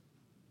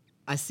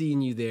 I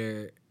seen you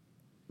there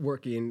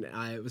working.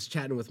 I was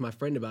chatting with my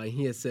friend about it.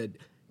 He had said,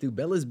 "Dude,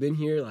 Bella's been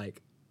here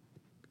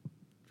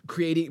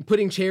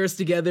putting chairs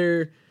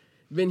together."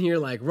 Been here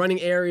running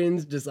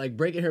errands, just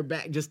breaking her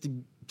back just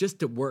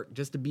to work,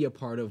 just to be a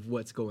part of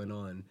what's going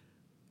on.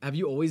 Have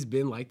you always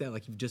been like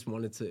that? You've just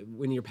wanted to,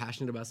 when you're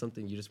passionate about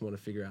something, you just want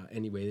to figure out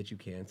any way that you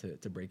can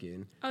to break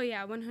in? Oh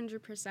yeah,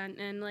 100%.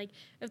 And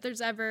if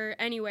there's ever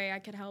any way I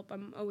could help,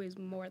 I'm always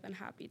more than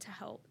happy to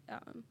help.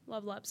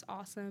 Level Up's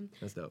awesome.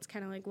 That's dope. It's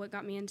kind of what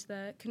got me into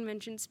the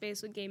convention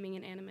space with gaming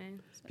and anime.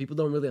 So. People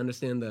don't really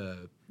understand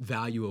the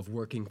value of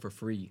working for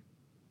free.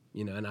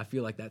 And I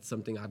feel like that's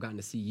something I've gotten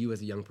to see you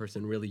as a young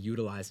person really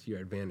utilize to your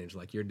advantage.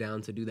 You're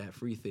down to do that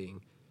free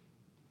thing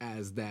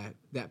as that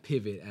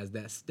pivot, as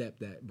that step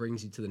that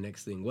brings you to the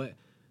next thing.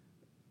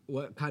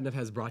 What kind of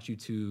has brought you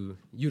to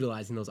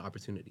utilizing those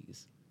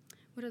opportunities?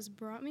 What has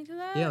brought me to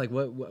that? Yeah,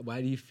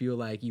 why do you feel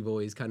like you've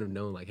always kind of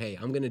known, hey,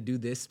 I'm going to do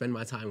this, spend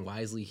my time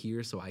wisely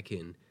here so I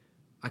can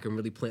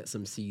really plant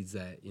some seeds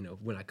that,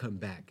 when I come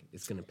back,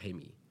 it's going to pay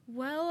me?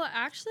 Well,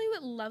 actually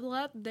with Level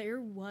Up,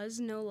 there was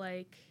no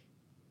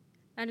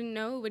I didn't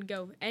know it would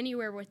go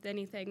anywhere with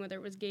anything, whether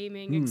it was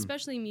gaming,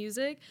 especially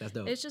music. That's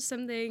dope. It's just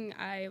something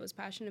I was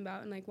passionate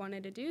about and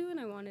wanted to do, and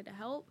I wanted to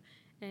help.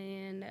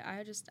 And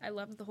I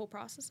loved the whole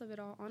process of it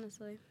all,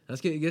 honestly.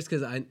 That's good, just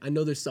because I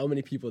know there's so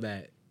many people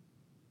that,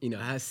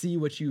 I see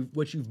what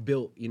you've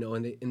built,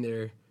 in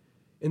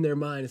their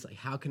mind. It's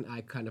how can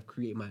I kind of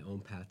create my own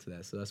path to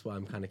that? So that's why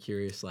I'm kind of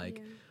curious,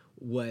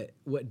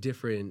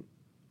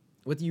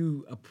 what do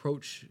you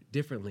approach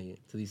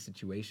differently to these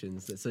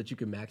situations so that you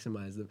can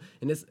maximize them?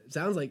 And it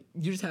sounds like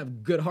you just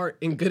have good heart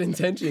and good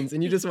intentions,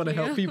 and you just want to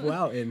help people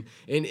out. And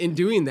in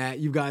doing that,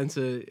 you've gotten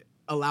to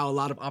allow a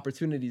lot of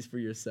opportunities for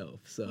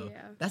yourself. So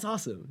that's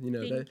awesome.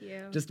 Thank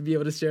you. Just to be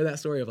able to share that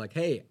story of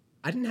hey,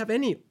 I didn't have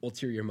any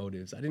ulterior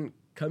motives. I didn't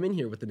come in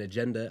here with an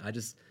agenda. I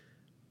just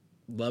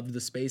loved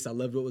the space. I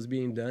loved what was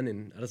being done,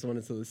 and I just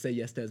wanted to say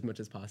yes to as much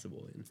as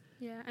possible. And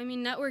yeah, I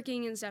mean,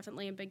 networking is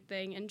definitely a big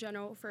thing in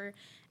general for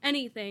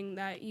anything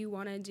that you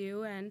want to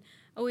do, and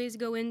always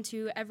go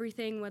into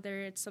everything,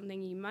 whether it's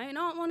something you might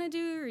not want to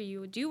do or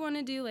you do want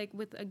to do,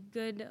 with a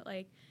good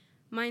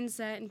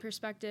mindset and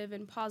perspective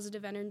and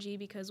positive energy,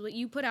 because what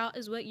you put out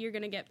is what you're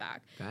going to get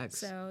back. Facts.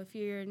 So if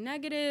you're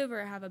negative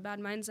or have a bad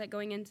mindset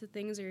going into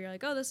things, or you're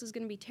oh, this is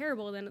going to be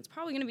terrible, then it's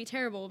probably going to be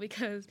terrible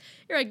because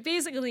you're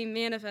basically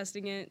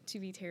manifesting it to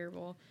be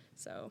terrible.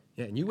 So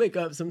yeah, and you wake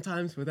up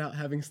sometimes without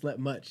having slept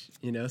much,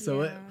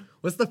 So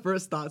what's the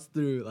first thoughts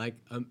through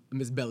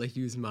Miss Bella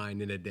Hue's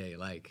mind in a day?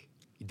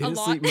 You didn't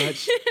sleep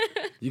much.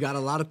 You got a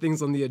lot of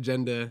things on the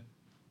agenda.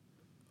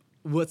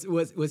 What's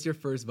your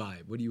first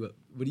vibe? What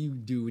do you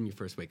do when you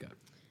first wake up?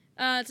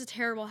 It's a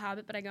terrible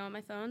habit, but I go on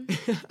my phone.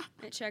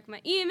 I check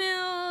my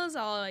emails.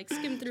 I'll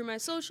skim through my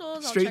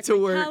socials. Straight I'll check to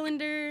my work.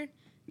 calendar.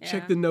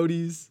 Check the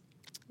noties.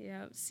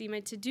 Yeah, see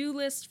my to-do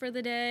list for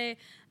the day.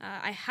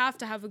 I have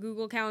to have a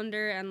Google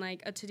Calendar and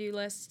a to-do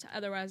list.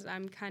 Otherwise,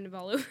 I'm kind of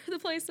all over the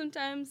place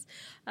sometimes.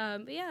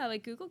 But yeah,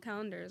 Google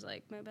Calendar is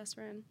my best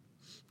friend.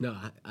 No,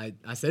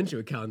 I sent you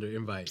a calendar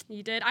invite.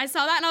 You did? I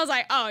saw that and I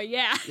was oh,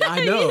 yeah. Yeah,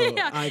 I know.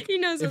 Yeah, he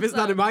knows if it's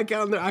not in my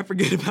calendar, I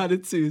forget about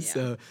it too. Yeah.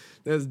 So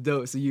that's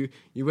dope. So you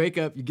wake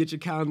up, you get your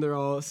calendar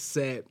all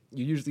set.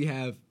 You usually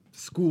have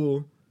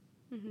school,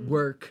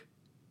 work,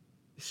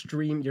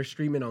 stream. You're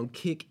streaming on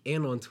Kick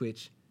and on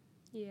Twitch.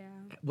 Yeah.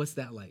 What's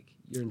that like?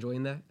 You're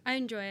enjoying that? I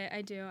enjoy it.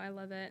 I do. I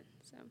love it.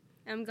 So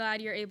I'm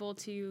glad you're able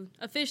to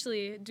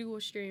officially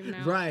dual stream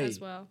now as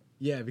well.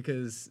 Yeah,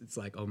 because it's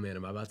oh man,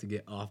 am I about to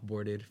get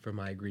off-boarded for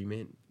my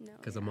agreement? No.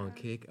 Because I'm on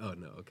Kick? Oh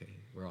no,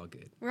 okay. We're all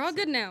good. We're all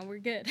good now. We're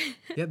good.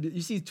 Yeah, but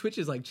you see Twitch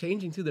is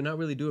changing too. They're not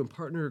really doing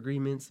partner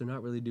agreements. They're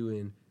not really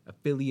doing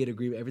affiliate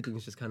agreement.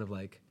 Everything's just kind of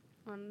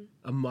on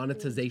a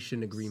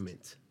monetization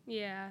agreement.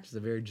 Yeah. Which is a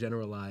very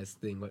generalized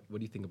thing. What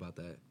do you think about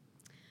that?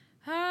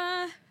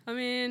 I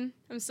mean,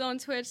 I'm still on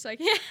Twitch, so I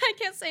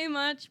can't say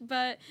much,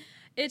 but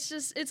it's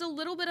a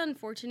little bit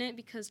unfortunate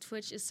because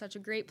Twitch is such a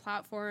great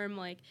platform.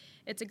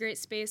 It's a great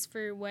space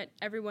for what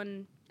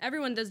everyone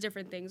everyone does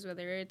different things,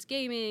 whether it's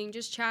gaming,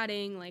 just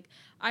chatting, like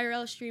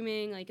IRL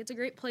streaming. Like, it's a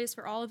great place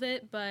for all of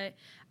it, but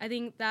I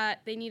think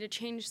that they need to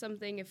change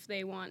something if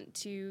they want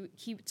to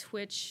keep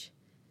Twitch.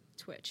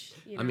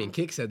 You know? I mean,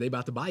 Kick said they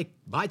about to buy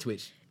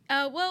Twitch.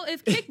 Well,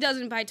 if Kick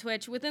doesn't buy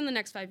Twitch, within the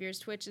next 5 years,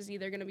 Twitch is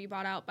either going to be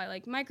bought out by,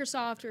 like,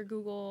 Microsoft or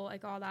Google,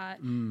 like, all that.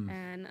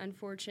 And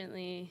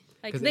unfortunately,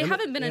 like, they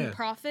haven't been in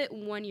profit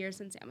 1 year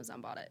since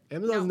Amazon bought it.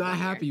 Amazon's not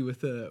happy with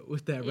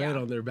that red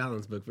on their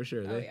balance book, for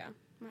sure. Oh, yeah.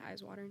 My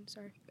eye's watering.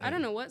 Sorry. I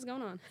don't know what's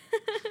going on.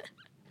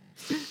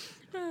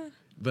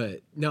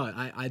 But, no,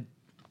 I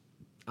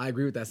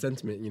agree with that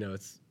sentiment. You know,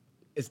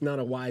 it's not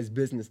a wise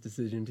business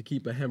decision to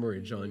keep a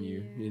hemorrhage on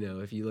you, you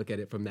know, if you look at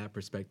it from that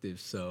perspective.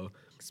 So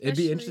it'd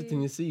be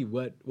interesting to see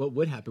what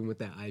would happen with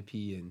that IP.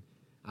 And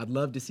I'd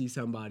love to see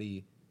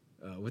somebody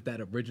with that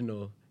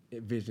original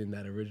vision,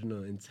 that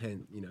original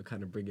intent, you know,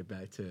 kind of bring it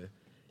back to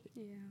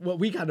what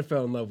we kind of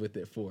fell in love with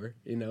it for.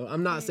 You know,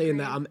 I'm not saying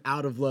that I'm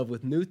out of love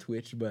with new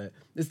Twitch, but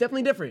it's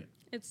definitely different.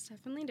 It's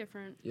definitely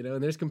different. You know,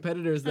 and there's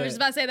competitors that... I was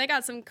about to say, they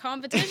got some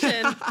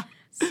competition.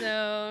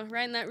 So,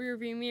 right in that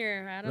rearview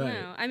mirror, I don't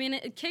know. I mean,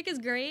 Kick is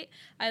great.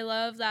 I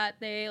love that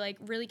they, like,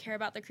 really care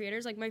about the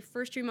creators. Like, my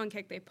first stream on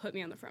Kick, they put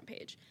me on the front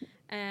page.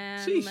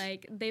 And,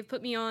 like, they've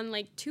put me on,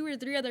 like, 2 or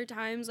 3 other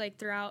times, like,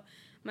 throughout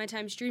my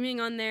time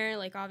streaming on there.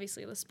 Like,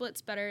 obviously, the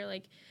split's better.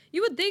 Like,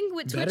 you would think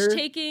with Twitch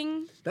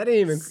taking... That ain't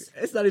even...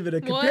 It's not even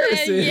a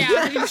comparison.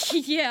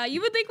 Yeah,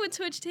 you would think with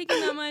Twitch taking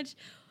that much...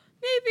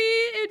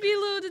 Maybe it'd be a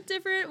little bit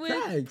different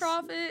with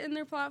profit in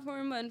their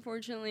platform, but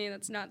unfortunately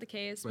that's not the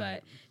case.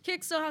 But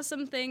Kick still has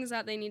some things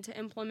that they need to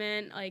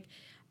implement. Like,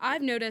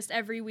 I've noticed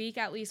every week,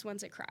 at least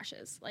once it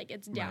crashes, like,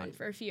 it's down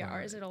for a few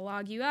hours. It'll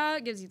log you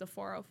out, gives you the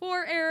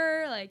 404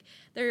 error. Like,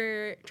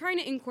 they're trying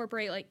to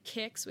incorporate, like,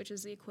 kicks, which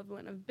is the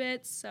equivalent of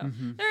bits. So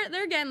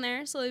they're getting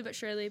there slowly but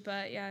surely.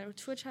 But yeah,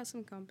 Twitch has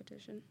some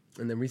competition.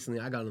 And then recently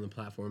I got on the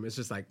platform. It's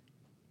just like,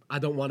 I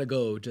don't want to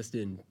go just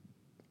in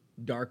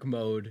dark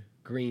mode,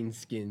 green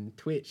skin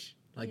Twitch.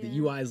 Like, the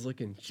UI is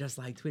looking just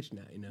like Twitch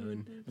now, you know?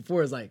 And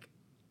before it's like,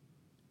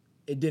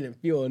 it didn't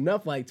feel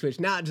enough like Twitch.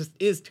 Now it just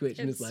is Twitch.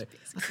 And it's like,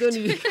 I still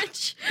need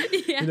Twitch.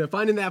 You know,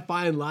 finding that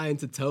fine line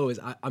to toe is,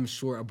 I'm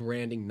sure, a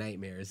branding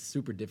nightmare. It's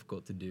super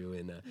difficult to do.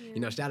 And, you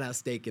know, shout out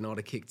Steak and all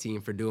the Kick team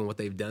for doing what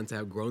they've done to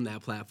have grown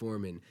that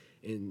platform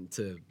and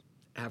to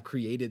have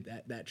created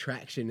that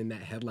traction and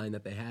that headline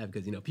that they have,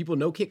 because, you know, people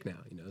know Kick now,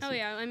 you know. So. Oh,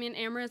 yeah. I mean,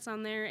 Amaret's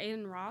on there.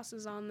 Aiden Ross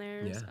is on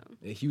there. Yeah. So.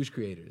 Huge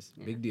creators.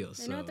 Big deal.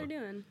 They know what they're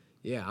doing.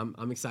 Yeah,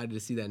 I'm excited to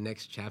see that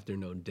next chapter,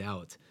 no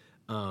doubt.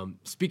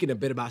 Speaking a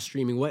bit about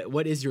streaming,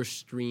 what is your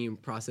stream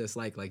process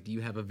like? Like, do you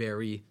have a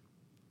very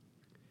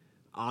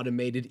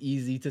automated,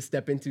 easy to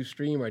step into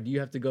stream, or do you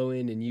have to go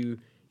in and you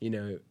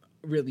know,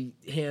 really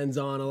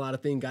hands-on a lot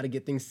of things, got to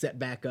get things set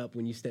back up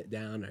when you step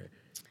down, or...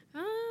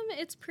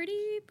 It's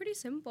pretty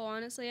simple,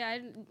 honestly.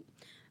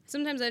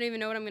 Sometimes I don't even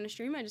know what I'm going to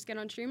stream. I just get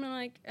on stream and I'm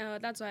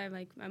like, that's why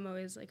I'm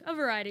always like a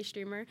variety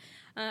streamer.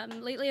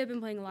 Lately I've been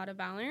playing a lot of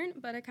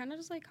Valorant, but I kind of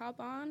just like hop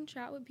on,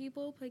 chat with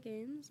people, play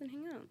games, and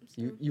hang out.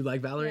 So. You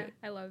like Valorant?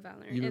 Yeah, I love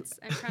Valorant.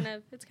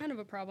 It's kind of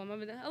a problem.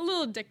 I'm a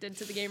little addicted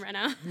to the game right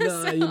now.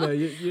 No, so, you know,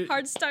 you're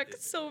hard stuck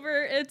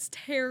silver. It's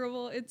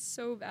terrible. It's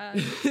so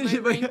bad. My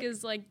rank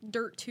is like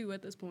dirt 2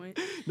 at this point.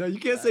 No, you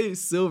can't say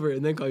silver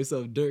and then call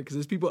yourself dirt, because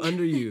there's people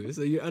under you,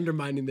 so you're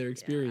undermining their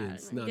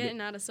experience. Yeah, getting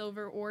out of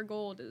silver or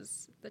gold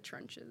is the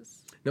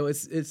trenches. No,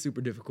 it's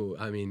super difficult.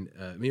 I mean,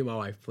 me and my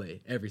wife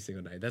play every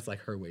single night. That's like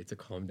her way to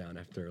calm down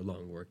after a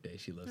long work day.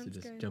 She loves to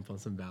just jump on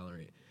some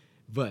Valorant.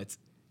 But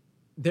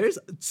there's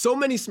so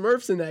many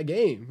Smurfs in that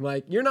game.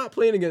 Like, you're not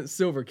playing against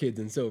silver kids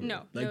in silver.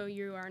 No, like, no,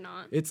 you are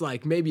not. It's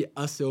like maybe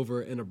a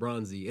silver and a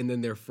bronzy, and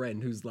then their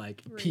friend who's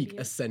like peak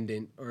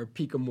ascendant or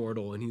peak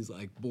immortal, and he's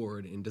like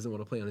bored and doesn't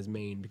want to play on his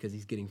main because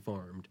he's getting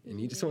farmed, and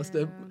he just wants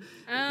to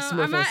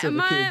Smurf on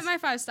silver kids. My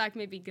 5 stack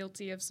may be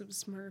guilty of some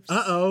Smurfs.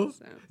 So.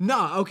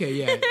 Nah, okay,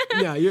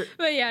 yeah. You're,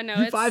 but yeah, no.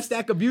 You 5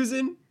 stack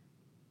abusing?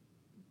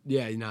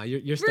 Yeah, no,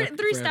 you're stuck 3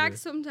 forever.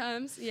 stacks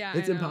sometimes. Yeah,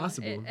 it's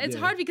impossible. It's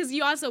hard because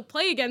you also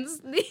play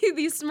against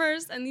these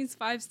Smurfs and these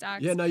 5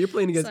 stacks. Yeah, no, you're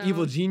playing against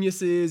evil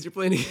geniuses. You're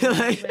playing against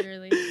like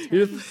literally.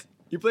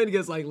 You're playing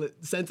against like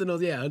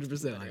sentinels. Yeah,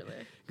 100%. Like,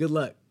 good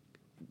luck.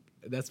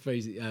 That's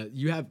crazy.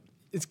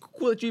 It's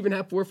cool that you even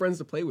have 4 friends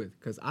to play with,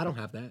 because I don't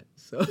have that.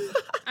 So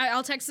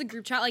I'll text the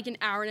group chat like an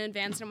hour in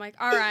advance, and I'm like,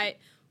 all right,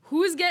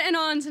 who's getting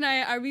on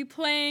tonight? Are we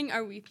playing?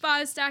 Are we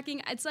 5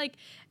 stacking? It's like,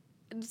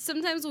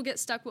 sometimes we'll get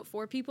stuck with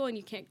 4 people and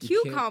you can't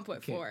comp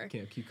with 4.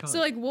 Can't queue comp. So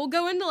like we'll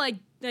go into like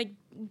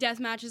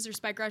death matches or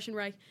Spike Rush and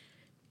we're like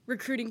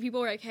recruiting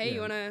people. We're like, hey, you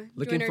wanna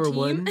join our team?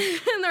 One?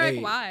 And they're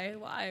like,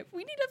 why?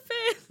 We need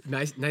a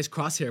 5th. Nice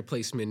crosshair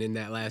placement in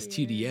that last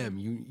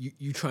TDM.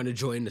 You trying to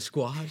join the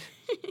squad?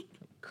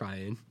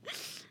 Crying.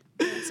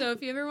 So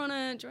if you ever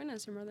wanna join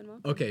us, you're more than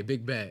welcome. Okay,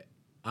 big bet.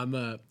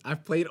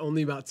 I've played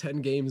only about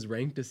 10 games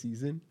ranked a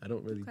season. I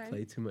don't really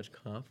play too much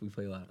comp. We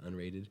play a lot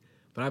unrated.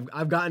 But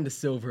I've gotten to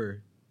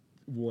silver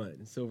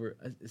 1. Silver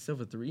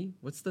 3?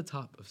 What's the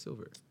top of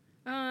silver?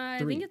 3.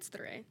 I think it's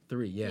 3.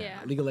 3, yeah.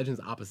 League of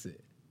Legends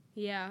opposite.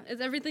 Yeah,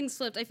 everything's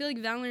flipped. I feel like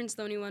Valorant's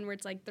the only one where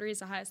it's like 3 is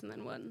the highest and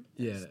then 1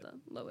 is the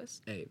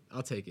lowest. Hey,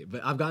 I'll take it.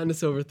 But I've gotten to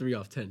silver 3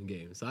 off 10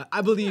 games. So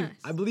I believe Nice.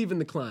 I believe in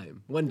the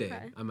climb. One day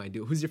I might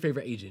do it. Who's your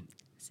favorite agent?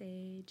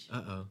 Sage.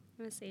 Uh-oh.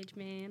 I'm a Sage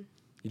man.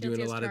 You're Guilty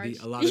doing as a lot of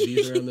charged.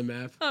 these around the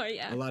map. Oh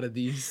yeah. A lot of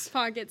these.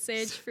 Pocket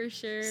Sage for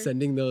sure.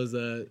 Sending those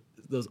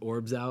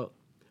orbs out.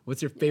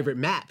 What's your favorite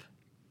map?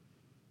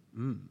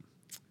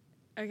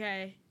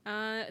 Okay.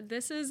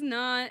 This is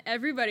not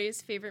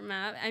everybody's favorite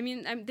map. I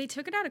mean, they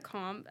took it out of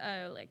comp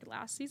like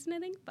last season, I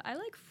think, but I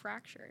like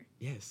Fracture.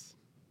 Yes.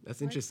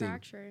 That's interesting.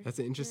 Fracture. That's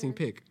an interesting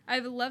pick. I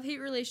have a love-hate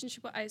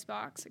relationship with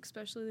Icebox,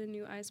 especially the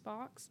new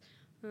Icebox.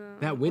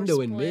 That or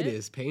window in mid Split.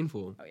 is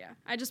painful. Oh yeah,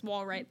 I just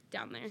wall right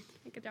down there.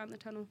 I get down the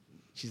tunnel.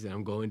 She said,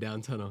 I'm going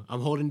down tunnel.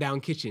 I'm holding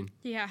down kitchen.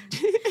 Yeah.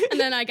 And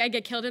then I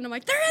get killed and I'm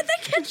like, they're in the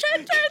kitchen,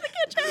 they're in the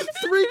kitchen.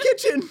 3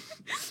 kitchen.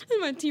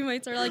 And my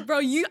teammates are like, bro,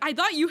 I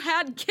thought you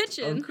had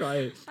kitchen. I'm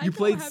crying. I You don't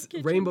played have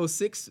kitchen. Rainbow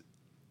Six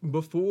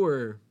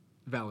before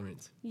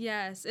Valorant.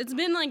 Yes, it's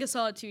been like a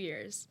solid 2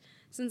 years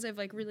since I've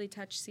like really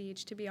touched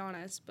Siege, to be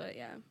honest, but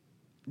yeah.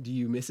 Do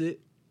you miss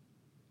it?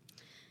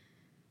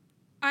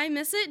 I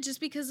miss it just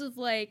because of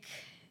like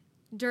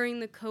during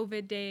the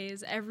COVID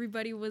days,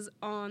 everybody was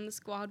on, the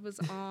squad was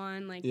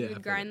on, like Yeah, we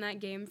would grind that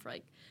game for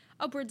like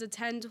upwards of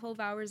 10, 12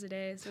 hours a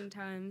day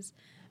sometimes.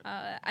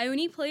 I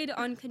only played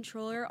on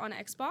controller on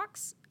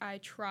Xbox. I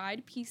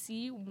tried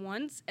PC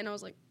once and I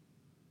was like,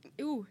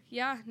 ooh,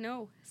 yeah,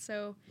 no.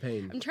 So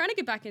Pain. I'm trying to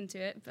get back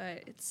into it,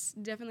 but it's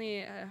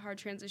definitely a hard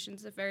transition.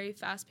 It's a very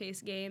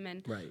fast-paced game,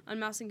 and on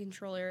mouse and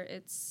controller,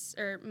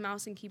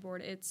 mouse and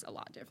keyboard, it's a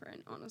lot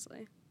different,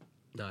 honestly.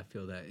 No, I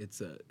feel that.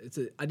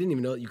 I didn't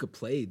even know that you could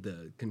play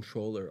the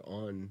controller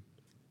on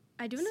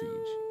I do Siege.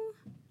 know.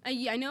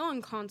 I know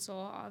on console,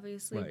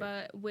 obviously,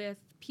 but with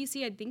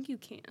PC, I think you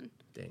can.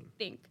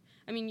 Dang.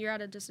 I mean, you're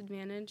at a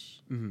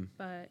disadvantage,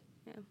 but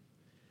yeah.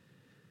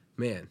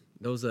 Man,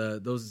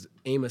 those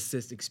aim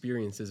assist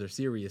experiences are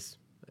serious.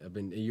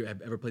 You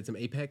have ever played some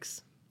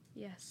Apex?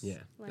 Yes. Yeah.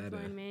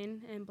 Lifeline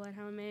main and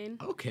Bloodhound main.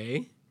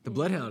 Okay. The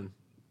Bloodhound,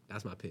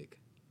 that's my pick.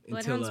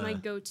 Bloodhound's my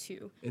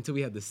go-to. Until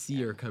we had the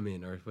Seer come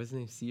in, or what's his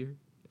name, Seer?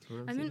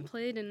 I haven't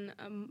played in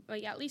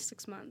like at least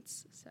 6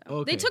 months. So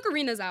Okay. they took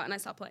arenas out and I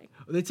stopped playing.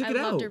 They took it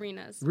out. I loved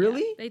arenas.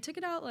 Really? Yeah. They took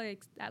it out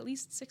like at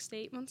least 6 to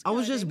 8 months ago. I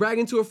was just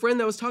bragging to a friend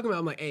that was talking about.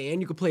 I'm like, hey,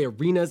 and you could play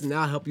arenas, and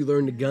that'll help you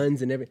learn the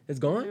guns and everything. It's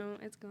gone. No,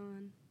 it's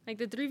gone. Like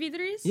the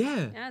 3v3s.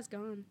 Yeah. Yeah, it's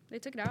gone. They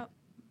took it out.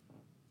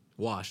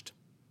 Washed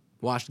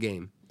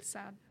game. It's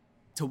sad.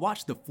 To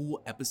watch the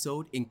full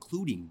episode,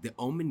 including the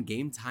Omen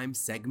Game Time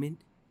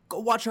segment, go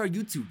watch our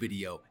YouTube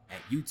video at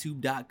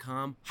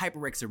youtube.com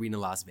HyperX Arena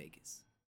Las Vegas.